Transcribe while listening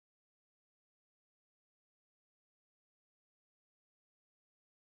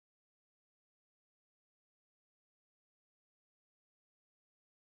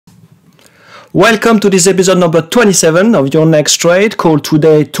Welcome to this episode number 27 of Your Next Trade, called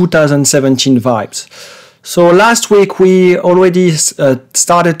today 2017 Vibes. So last week we already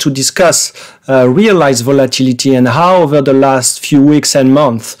started to discuss realized volatility and how over the last few weeks and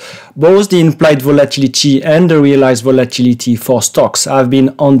months both the implied volatility and the realized volatility for stocks have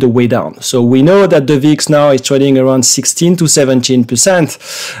been on the way down. So we know that the VIX now is trading around 16 to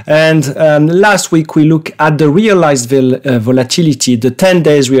 17%, and last week we looked at the realized volatility, the 10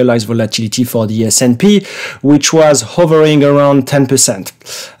 days realized volatility for the S&P, which was hovering around 10%.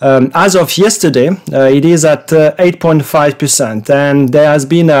 As of yesterday, it is at 8.5%, and there has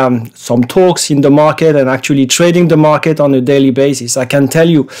been some talks in the market and actually trading the market on a daily basis. I can tell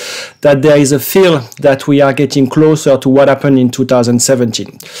you that there is a feel that we are getting closer to what happened in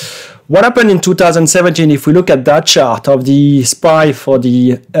 2017. What happened in 2017, if we look at that chart of the SPY for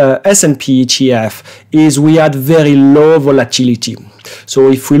the S&P ETF, is we had very low volatility.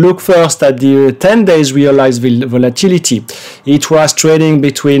 So if we look first at the 10 days realized volatility, it was trading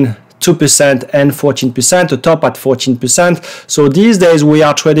between 2% and 14%, the top at 14%. So these days we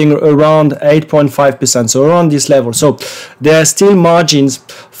are trading around 8.5%, so around this level. So there are still margins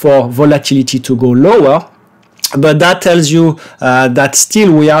for volatility to go lower, but that tells you that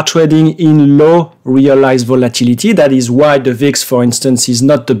still we are trading in low realized volatility. That is why the VIX, for instance, is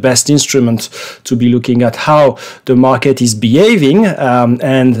not the best instrument to be looking at how the market is behaving.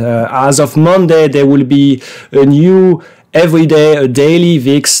 As of Monday, there will be a new every day, a daily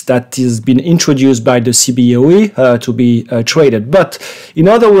VIX that has been introduced by the CBOE to be traded. But in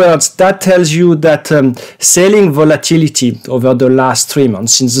other words, that tells you that selling volatility over the last 3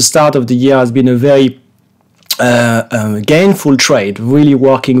 months since the start of the year has been a very gainful trade, really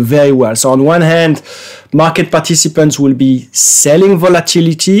working very well. So on one hand, market participants will be selling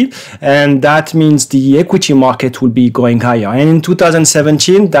volatility, and that means the equity market will be going higher. And in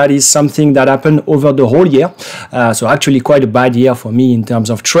 2017, that is something that happened over the whole year. So actually quite a bad year for me in terms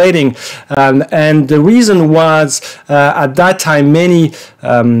of trading. And the reason was at that time, many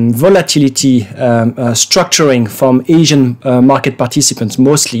volatility structuring from Asian market participants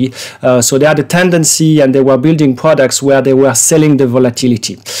mostly. So they had a tendency, and they were building products where they were selling the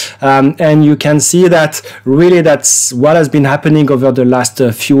volatility. And you can see that really that's what has been happening over the last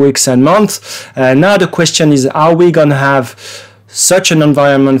few weeks and months. Now the question is, are we going to have such an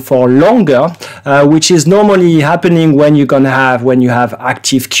environment for longer, which is normally happening when you have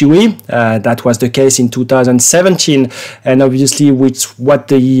active QE. That was the case in 2017, and obviously with what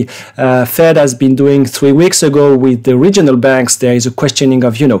the Fed has been doing 3 weeks ago with the regional banks, there is a questioning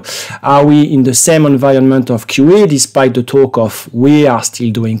of, are we in the same environment of QE despite the talk of we are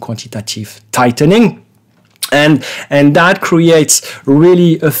still doing quantitative tightening? And that creates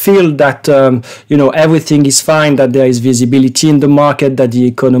really a feel that, everything is fine, that there is visibility in the market, that the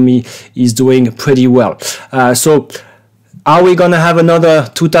economy is doing pretty well. So are we going to have another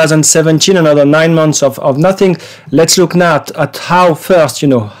 2017, another 9 months of nothing? Let's look now at how first,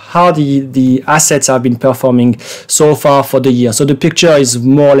 how the assets have been performing so far for the year. So the picture is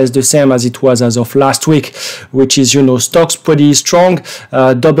more or less the same as it was as of last week, which is, stocks pretty strong,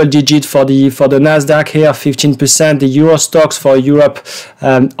 double digit for the Nasdaq here, 15%. The Euro stocks for Europe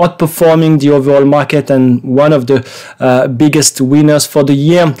outperforming the overall market and one of the biggest winners for the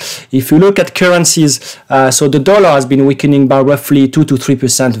year. If you look at currencies, so the dollar has been weakening by roughly 2 to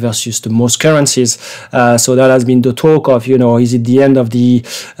 3% versus the most currencies. So that has been the talk of, is it the end of the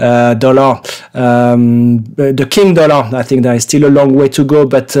dollar, the king dollar? I think there is still a long way to go,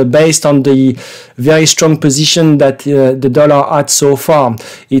 but based on the very strong position that the dollar had so far,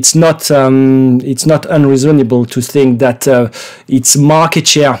 it's not unreasonable to think that its market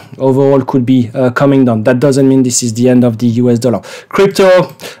share overall could be coming down. That doesn't mean this is the end of the US dollar.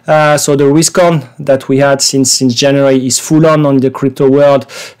 Crypto, so the risk on that we had since January is full on the crypto world,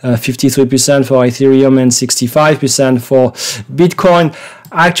 53% for Ethereum and 65% for Bitcoin.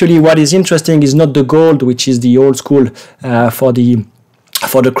 Actually, what is interesting is not the gold, which is the old school for the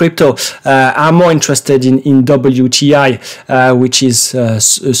crypto. I'm more interested in WTI, which is a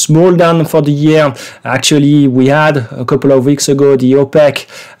small down for the year. Actually, we had a couple of weeks ago the OPEC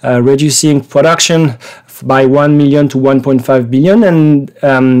reducing production by 1 million to 1.5 billion, and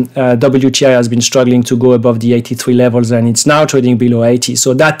WTI has been struggling to go above the 83 levels, and it's now trading below 80.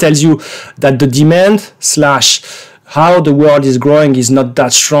 So that tells you that the demand / how the world is growing is not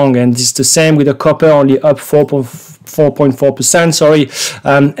that strong, and it's the same with the copper, only up 4.4%, sorry.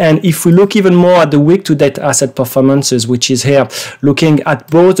 And if we look even more at the week-to-date asset performances, which is here, looking at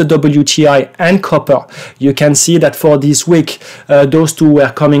both the WTI and copper, you can see that for this week, those two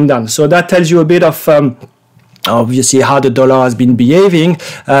were coming down. So that tells you a bit of obviously how the dollar has been behaving,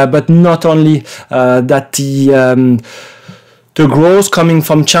 but not only that the growth coming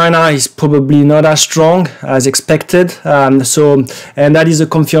from China is probably not as strong as expected. And that is a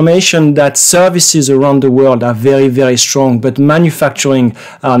confirmation that services around the world are very, very strong, but manufacturing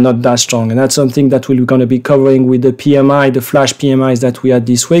are not that strong. And that's something that we're going to be covering with the PMI, the flash PMIs that we had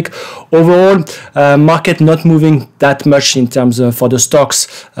this week. Overall, market not moving that much in terms of for the stocks,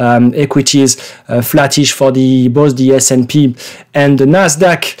 equities, flattish for both the S&P and the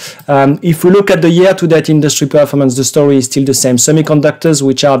Nasdaq. If we look at the year-to-date industry performance, the story is still the same. Semiconductors,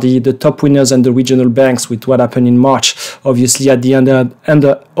 which are the top winners, and the regional banks with what happened in March. Obviously, at the other end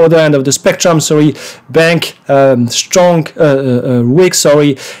of the spectrum, bank strong, weak.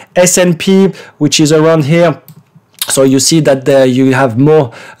 S&P, which is around here. So you see that you have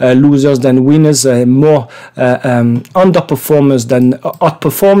more losers than winners, more underperformers than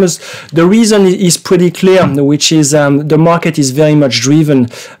outperformers. The reason is pretty clear, which is the market is very much driven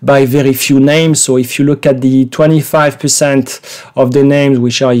by very few names. So if you look at the 25% of the names,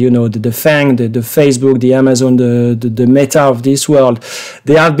 which are, the FANG, the Facebook, the Amazon, the Meta of this world,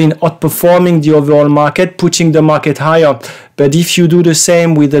 they have been outperforming the overall market, pushing the market higher. But if you do the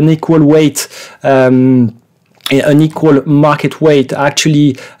same with an equal weight, an equal market weight,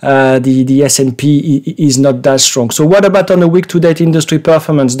 actually the S&P is not that strong. So what about on the week-to-date industry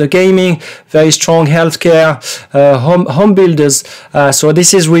performance? The gaming, very strong. Healthcare, home builders. So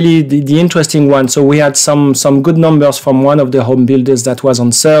this is really the interesting one. So we had some good numbers from one of the home builders that was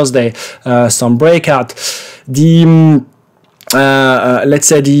on Thursday, some breakout. Let's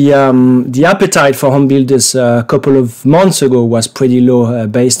say the appetite for home builders a couple of months ago was pretty low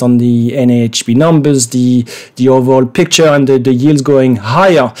based on the NAHB numbers, the overall picture, and the yields going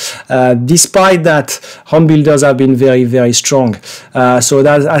higher. Despite that, home builders have been very, very strong. So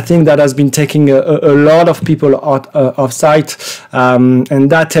that I think that has been taking a lot of people out of sight, and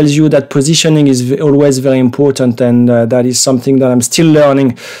that tells you that positioning is always very important, and that is something that I'm still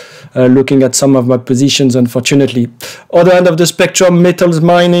learning. Looking at some of my positions, unfortunately. Other end of the spectrum, metals,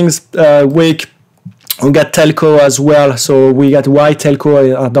 minings, weak. We got telco as well, so we got why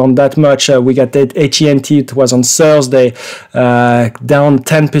telco down that much. We got AT&T, it was on Thursday, down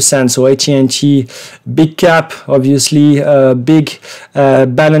 10%. So AT&T, big cap, obviously, big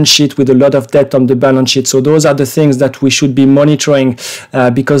balance sheet with a lot of debt on the balance sheet. So those are the things that we should be monitoring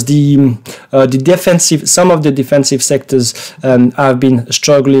because the defensive, some of the defensive sectors have been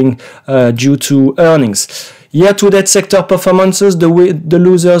struggling due to earnings. Year-to-date sector performances, the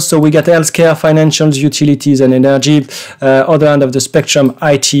losers, so we got healthcare, financials, utilities, and energy. Other end of the spectrum,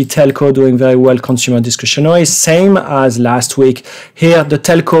 IT, telco doing very well, consumer discretionary, same as last week. Here, the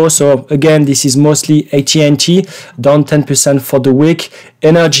telco, so again, this is mostly AT&T, down 10% for the week.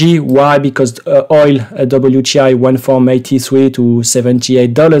 Energy, why? Because oil, WTI went from $83 to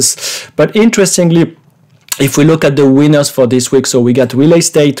 $78. But interestingly, if we look at the winners for this week, so we got real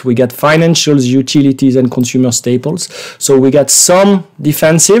estate, we got financials, utilities, and consumer staples. So we got some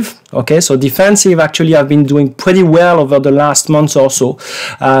defensive. Okay, so defensive actually have been doing pretty well over the last month or so.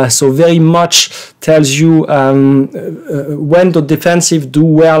 So very much tells you when the defensive do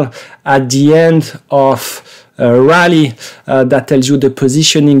well at the end of rally, that tells you the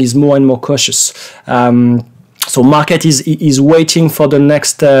positioning is more and more cautious. So market is waiting for the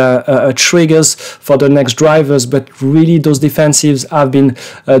next triggers, for the next drivers, but really those defensives have been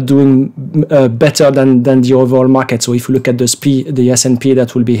doing better than the overall market. So if you look at the S&P,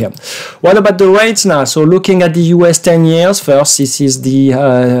 that will be here. What about the rates now? So looking at the US 10 years first, this is the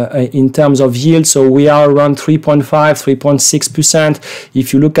in terms of yield. So we are around 3.5, 3.6%.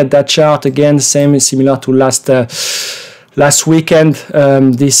 If you look at that chart again, similar to last weekend,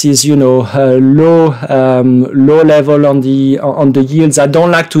 this is low level on the yields. I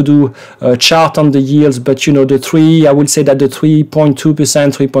don't like to do a chart on the yields, but I would say that the 3.2%,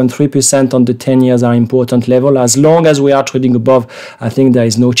 3.3% on the 10 years are important level. As long as we are trading above, I think there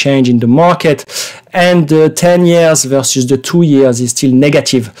is no change in the market. And the 10 years versus the 2 years is still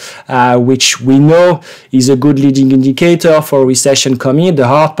negative, which we know is a good leading indicator for a recession coming. The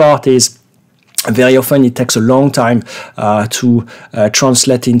hard part is very often it takes a long time to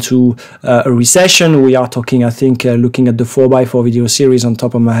translate into a recession. We are talking, I think, looking at the 4x4 video series on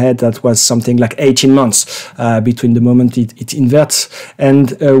top of my head, that was something like 18 months between the moment it inverts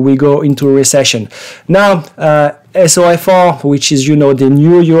and we go into a recession. Now, SOFR, which is, the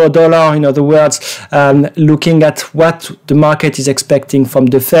new euro dollar, in other words, looking at what the market is expecting from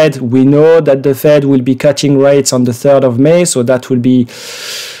the Fed. We know that the Fed will be cutting rates on the 3rd of May, so that will be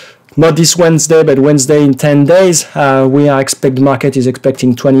not this Wednesday, but Wednesday in 10 days. Market is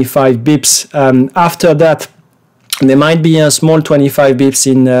expecting 25 bips. After that, There might be a small 25 bips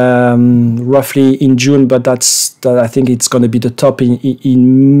in roughly in June, but I think it's going to be the top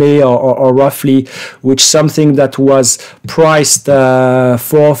in May or roughly, which something that was priced 4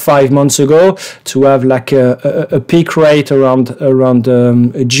 or 5 months ago to have like a peak rate around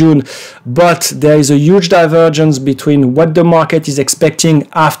June. But there is a huge divergence between what the market is expecting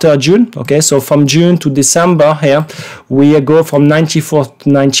after June. Okay, so from June to December here, we go from 94 to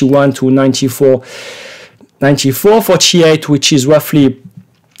 91 to 94.48, which is roughly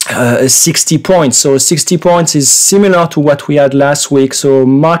 60 points. So 60 points is similar to what we had last week. So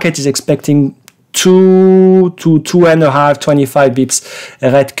market is expecting 2 to 2.5, 25 bips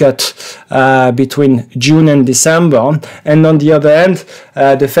rate cut between June and December. And on the other hand,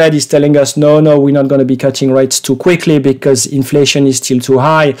 the Fed is telling us, no, we're not going to be cutting rates too quickly because inflation is still too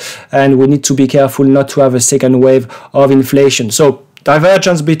high and we need to be careful not to have a second wave of inflation. So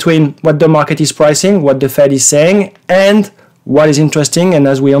divergence between what the market is pricing, what the Fed is saying, and what is interesting, and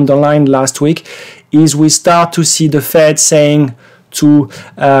as we underlined last week, is we start to see the Fed saying to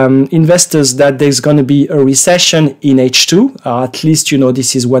investors that there's going to be a recession in H2. At least,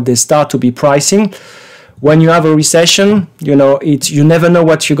 this is what they start to be pricing. When you have a recession, you never know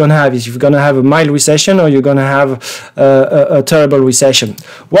what you're going to have. If you're going to have a mild recession or you're going to have a terrible recession.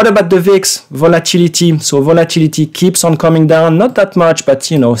 What about the VIX? Volatility. So volatility keeps on coming down, not that much, but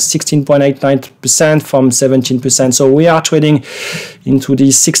 16.89% from 17%. So we are trading into the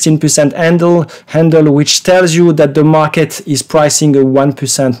 16% handle, which tells you that the market is pricing a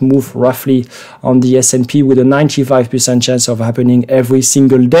 1% move roughly on the S&P with a 95% chance of happening every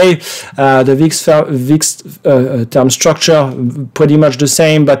single day. The VIX term structure pretty much the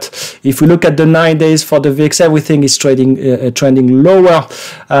same, but if we look at the 9 days for the VIX, everything is trending lower.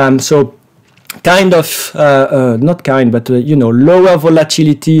 So kind of lower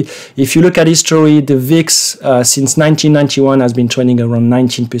volatility. If you look at history, the VIX since 1991 has been trending around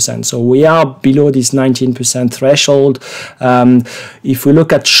 19%. So we are below this 19% threshold. If we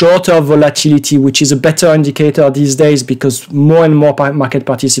look at shorter volatility, which is a better indicator these days because more and more market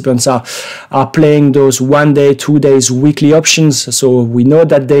participants are playing those 1 day, 2 days, weekly options. So we know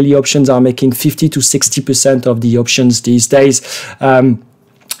that daily options are making 50 to 60% of the options these days.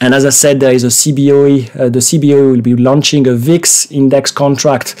 And as I said, there is a CBOE. The CBOE will be launching a VIX index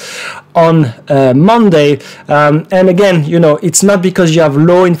contract on Monday. And again, it's not because you have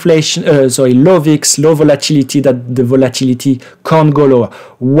low VIX, low volatility that the volatility can't go lower.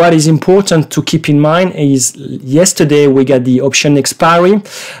 What is important to keep in mind is yesterday we got the option expiry,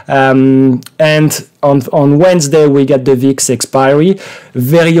 and on Wednesday we got the VIX expiry.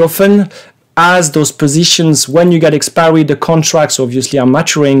 Very often, as those positions, when you get expiry, the contracts obviously are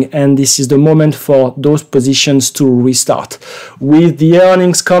maturing, and this is the moment for those positions to restart. With the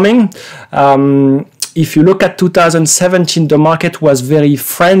earnings coming, if you look at 2017, the market was very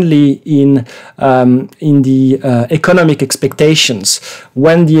friendly in the economic expectations.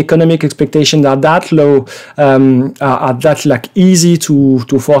 When the economic expectations are that low, are that like easy to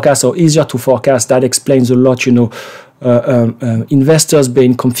forecast or easier to forecast, that explains a lot, investors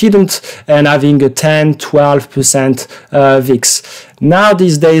being confident and having a 10-12% VIX. Now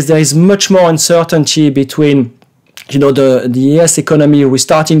these days there is much more uncertainty between the US economy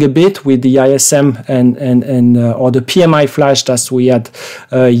restarting a bit with the ISM and or the PMI flash that we had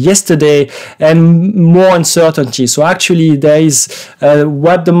yesterday, and more uncertainty. So actually there is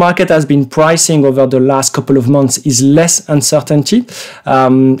what the market has been pricing over the last couple of months is less uncertainty.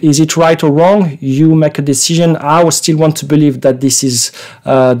 Is it right or wrong? You make a decision. I would still want to believe that this is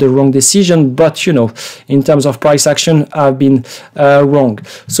the wrong decision, but in terms of price action, I've been wrong.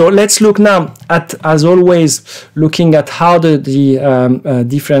 So let's look now at, as always, looking at how the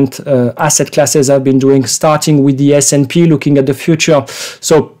different asset classes have been doing, starting with the S&P, looking at the future.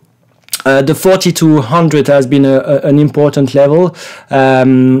 So the 4200 has been an important level,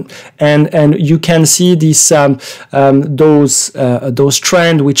 and you can see this those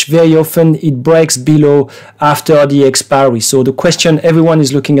trend which very often it breaks below after the expiry. So the question everyone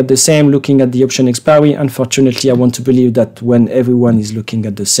is looking at looking at the option expiry. Unfortunately, I want to believe that when everyone is looking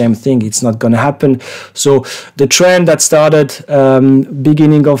at the same thing, it's not going to happen. So the trend that started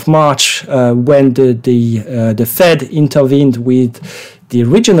beginning of March when the Fed intervened with the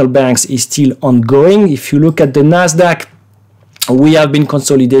regional banks is still ongoing. If you look at the Nasdaq, we have been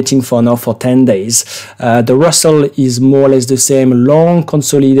consolidating for 10 days. The Russell is more or less the same, long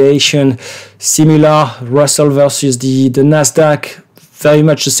consolidation, similar Russell versus the Nasdaq, very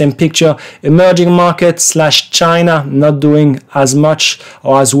much the same picture. Emerging markets / China not doing as much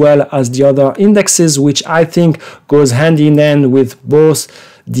or as well as the other indexes, which I think goes hand in hand with both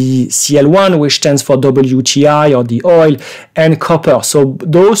the CL1, which stands for WTI or the oil, and copper. So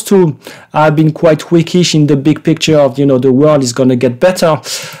those two have been quite weakish in the big picture of, you know, the world is going to get better.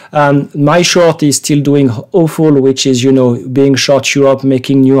 My short is still doing awful, which is, you know, being short Europe,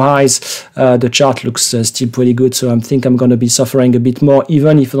 making new highs. The chart looks still pretty good, so I think I'm going to be suffering a bit more,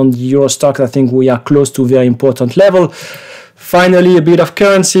 even if on the Euro Stoxx I think we are close to a very important level. Finally, a bit of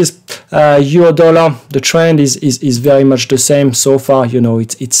currencies. Euro dollar, the trend is very much the same so far. You know,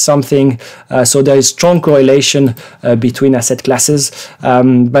 it's something. So there is strong correlation between asset classes.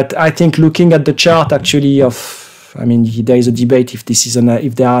 But I think looking at the chart actually I mean, there is a debate if this is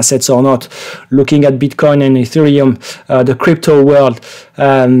if there are assets or not. Looking at Bitcoin and Ethereum, the crypto world,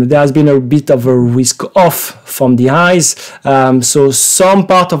 there has been a bit of a risk off from the highs. So some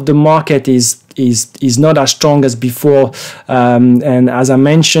part of the market is not as strong as before, and as I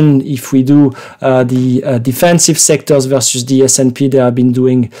mentioned, if we do the defensive sectors versus the S&P, they have been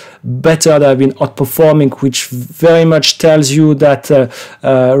doing better, they have been outperforming, which very much tells you that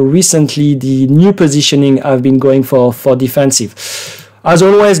recently the new positioning have been going for defensive. As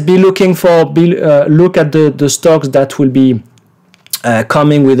always, be looking for look at the stocks that will be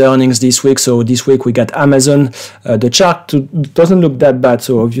coming with earnings this week. So this week we got Amazon. The chart doesn't look that bad,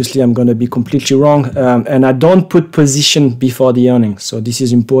 so obviously I'm going to be completely wrong, and I don't put position before the earnings, so this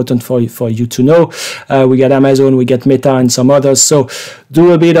is important for you to know. We got Amazon, we get Meta, and some others. So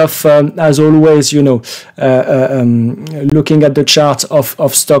do a bit of as always, you know, looking at the charts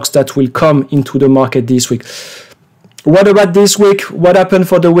of stocks that will come into the market this week. What about this week? What happened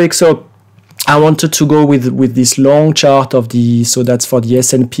for the week? So I wanted to go with this long chart of so that's for the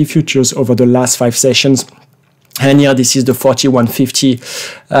S&P futures over the last 5 sessions. And here, this is the 4150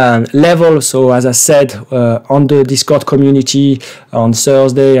 level. So as I said, on the Discord community on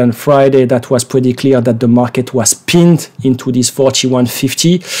Thursday and Friday, that was pretty clear that the market was pinned into this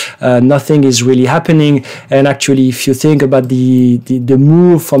 4150. Nothing is really happening. And actually, if you think about the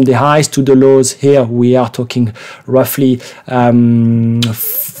move from the highs to the lows, here we are talking roughly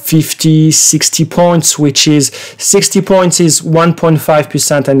 50, 60 points, which is 60 points is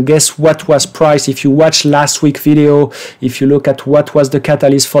 1.5%. And guess what was priced? If you watch last week's video, if you look at what was the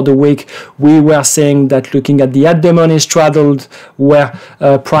catalyst for the week, we were saying that looking at the at-the-money straddled were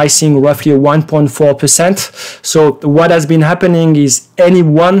pricing roughly 1.4%. So what has been happening is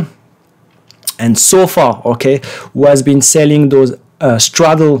anyone, and so far, okay, who has been selling those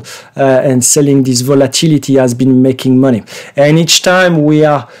straddle and selling this volatility has been making money. And each time we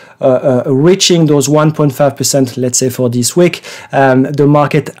are reaching those 1.5%, let's say for this week, the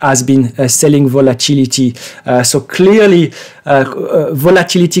market has been selling volatility. So clearly,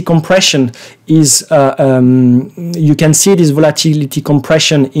 volatility compression is, you can see this volatility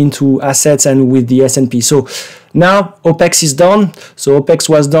compression into assets and with the S&P. So now OPEX is done. So OPEX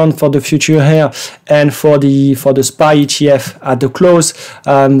was done for the future here and for the SPY ETF at the close.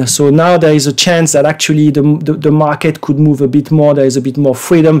 So now there is a chance that actually the market could move a bit more. There is a bit more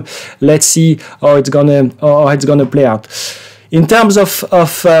freedom. Let's see how it's gonna play out. In terms of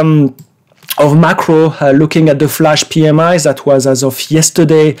macro, looking at the flash PMIs, that was as of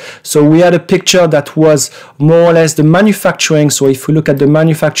yesterday. So we had a picture that was more or less the manufacturing. So if we look at the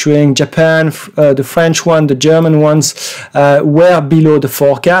manufacturing, Japan, the French one, the German ones were below the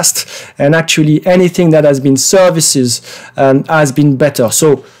forecast. And actually anything that has been services has been better.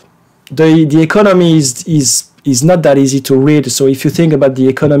 So the economy is not that easy to read. So if you think about the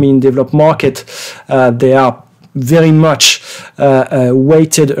economy in developed market, they are very much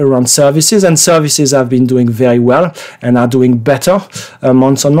weighted around services, and services have been doing very well and are doing better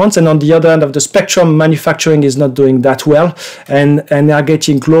months on months. And on the other end of the spectrum, manufacturing is not doing that well, and they are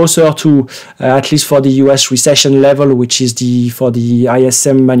getting closer to at least for the US recession level, which is for the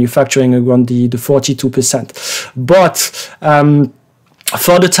ISM manufacturing around the 42%. But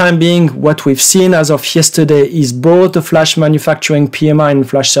for the time being, what we've seen as of yesterday is both the flash manufacturing PMI and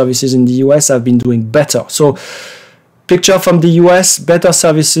flash services in the US have been doing better. So picture from the US, better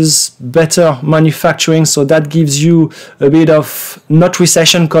services, better manufacturing. So that gives you a bit of not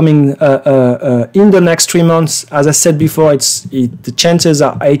recession coming in the next 3 months. As I said before, the chances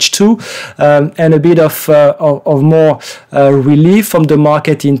are H2 and a bit of more relief from the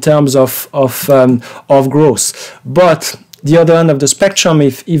market in terms of growth. But the other end of the spectrum,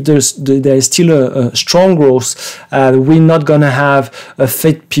 if there is still a strong growth, we're not going to have a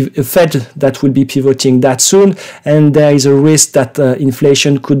Fed that will be pivoting that soon, and there is a risk that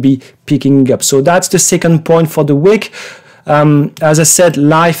inflation could be picking up. So that's the second point for the week. as I said,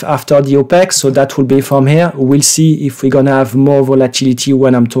 life after the OPEC, so that will be from here. We'll see if we're going to have more volatility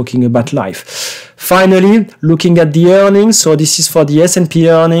when I'm talking about life. Finally, looking at the earnings, so this is for the S&P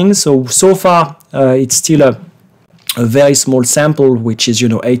earnings. So far, it's still a very small sample, which is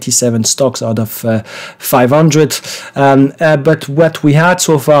 87 stocks out of 500. But what we had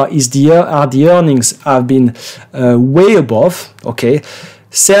so far is the earnings have been way above. Okay.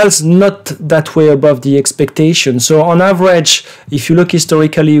 Sales not that way above the expectation. So on average, if you look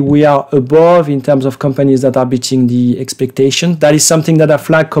historically, we are above in terms of companies that are beating the expectation. That is something that I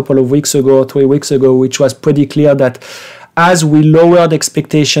flagged a couple of weeks ago, 3 weeks ago, which was pretty clear that as we lowered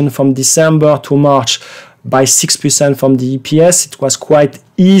expectation from December to March by 6% from the EPS, it was quite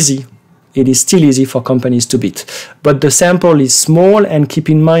easy. It is still easy for companies to beat. But the sample is small, and keep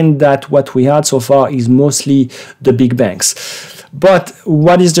in mind that what we had so far is mostly the big banks. But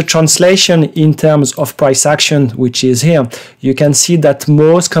what is the translation in terms of price action, which is here? You can see that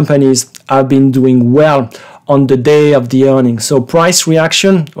most companies have been doing well on the day of the earnings. So price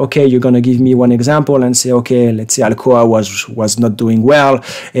reaction, okay, you're going to give me one example and say, okay, let's say Alcoa was not doing well,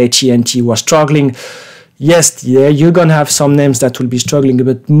 AT&T was struggling. Yes, yeah, you're going to have some names that will be struggling,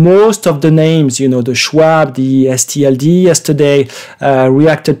 but most of the names, the Schwab, the STLD yesterday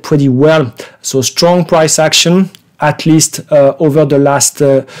reacted pretty well. So strong price action, at least over the last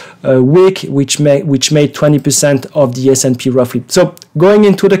week, which made 20% of the S&P roughly. So going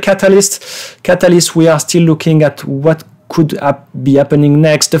into the catalyst, we are still looking at what could be happening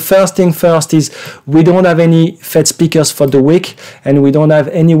next. The first thing first is we don't have any Fed speakers for the week, and we don't have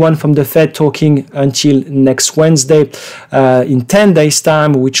anyone from the Fed talking until next Wednesday in 10 days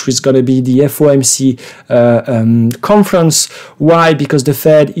time, which is going to be the FOMC conference. Why? Because the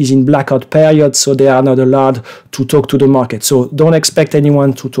Fed is in blackout period, so they are not allowed to talk to the market. So don't expect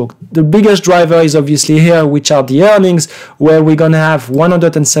anyone to talk. The biggest driver is obviously here, which are the earnings, where we're going to have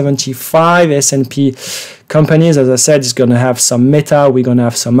 175 S&P companies. As I said, it's going to have some Meta, we're going to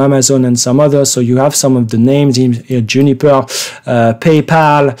have some Amazon and some others. So you have some of the names in here, Juniper,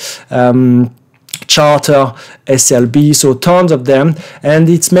 PayPal, Charter, SLB, so tons of them. And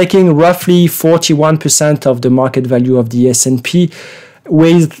it's making roughly 41% of the market value of the S&P,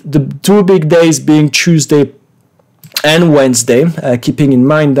 with the two big days being Tuesday and Wednesday, keeping in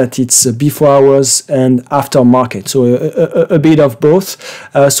mind that it's before hours and after market, so a bit of both.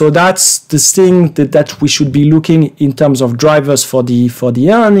 So that's the thing that we should be looking in terms of drivers for the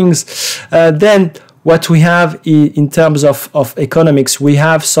earnings. Then what we have in terms of economics, we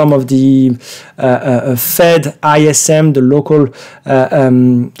have some of the Fed ISM, the local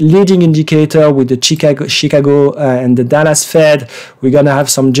leading indicator with the Chicago and the Dallas Fed. We're going to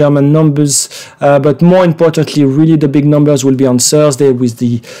have some German numbers, but more importantly, really the big numbers will be on Thursday with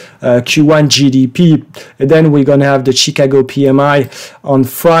the Q1 GDP. And then we're going to have the Chicago PMI on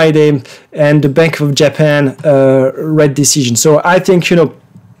Friday and the Bank of Japan rate decision. So I think,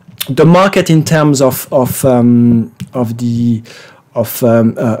 the market in terms of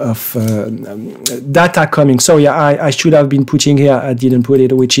data coming. So yeah, I should have been putting here, I didn't put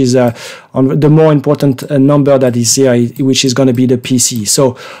it, which is on the more important number that is here, which is going to be the PCE.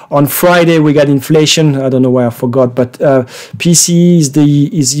 So on Friday we got inflation. I don't know why I forgot, but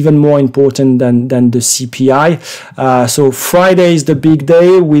PCE is even more important than the CPI. So Friday is the big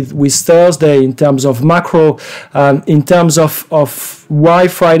day with Thursday in terms of macro. In terms of why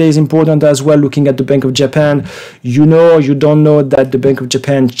Friday is important as well, looking at the Bank of Japan, you don't know that the Bank of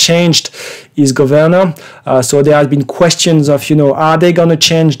Japan changed its governor. So there have been questions of, are they going to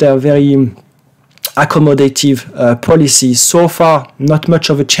change their very accommodative policy? So far, not much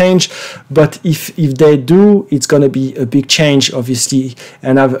of a change, but if they do, it's going to be a big change, obviously,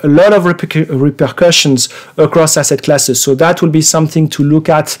 and have a lot of repercussions across asset classes. So that will be something to look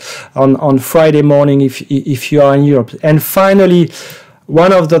at on Friday morning if you are in Europe. And finally,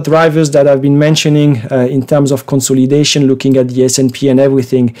 one of the drivers that I've been mentioning in terms of consolidation, looking at the S&P and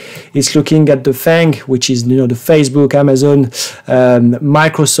everything, is looking at the FANG, which is the Facebook, Amazon,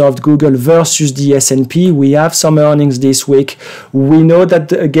 Microsoft, Google versus the S&P. We have some earnings this week. We know that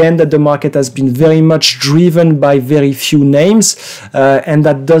that the market has been very much driven by very few names, and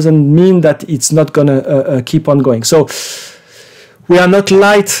that doesn't mean that it's not going to keep on going. So we are not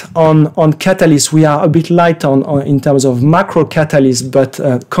light on catalysts. We are a bit light on in terms of macro catalysts, but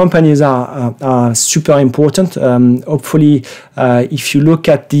companies are super important. Hopefully, if you look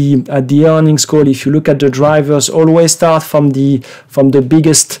at the earnings call, if you look at the drivers, always start from the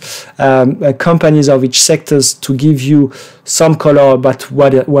biggest companies of each sectors to give you some color about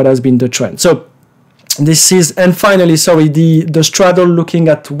what has been the trend. So This is, and finally, sorry, the straddle, looking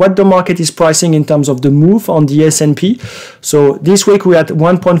at what the market is pricing in terms of the move on the S&P. So this week we had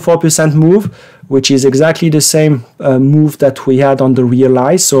 1.4% move, which is exactly the same move that we had on the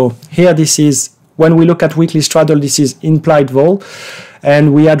realized. So here, this is, when we look at weekly straddle, this is implied vol,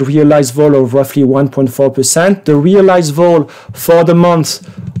 and we had realized vol of roughly 1.4%. The realized vol for the month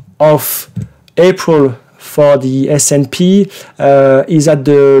of April for the S&P is at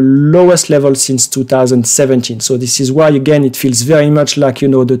the lowest level since 2017. So this is why, again, it feels very much like, you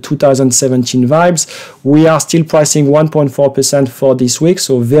know, the 2017 vibes. We are still pricing 1.4% for this week,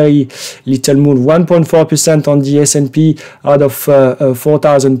 so very little move. 1.4% on the S&P out of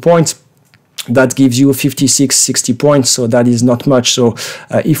 4,000 points. That gives you 56, 60 points, so that is not much. So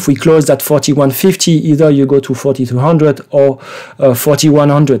if we close at 4150, either you go to 4200 or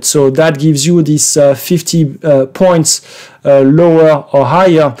 4100. So that gives you this 50 points lower or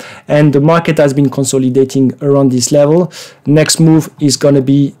higher, and the market has been consolidating around this level. Next move is going to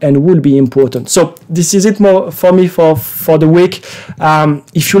be and will be important. So this is it more for me for the week.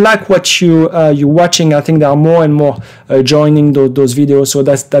 If you like what you're watching, I think there are more and more joining those videos, so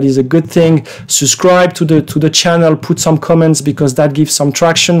that is a good thing. Subscribe to the channel, put some comments, because that gives some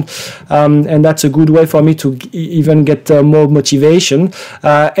traction, and that's a good way for me to even get more motivation.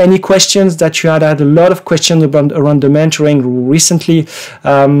 Any questions that you had? I had a lot of questions around the mentoring recently.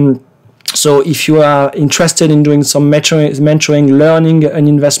 So if you are interested in doing some mentoring, learning an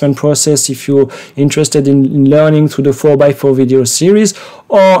investment process, if you're interested in learning through the 4x4 video series,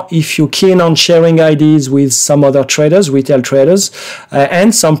 or if you're keen on sharing ideas with some other traders, retail traders,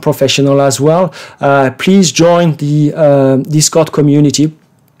 and some professional as well, please join the Discord community.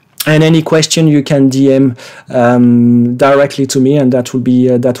 And any question you can DM directly to me, and that will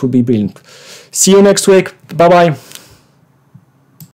be brilliant. See you next week. Bye bye.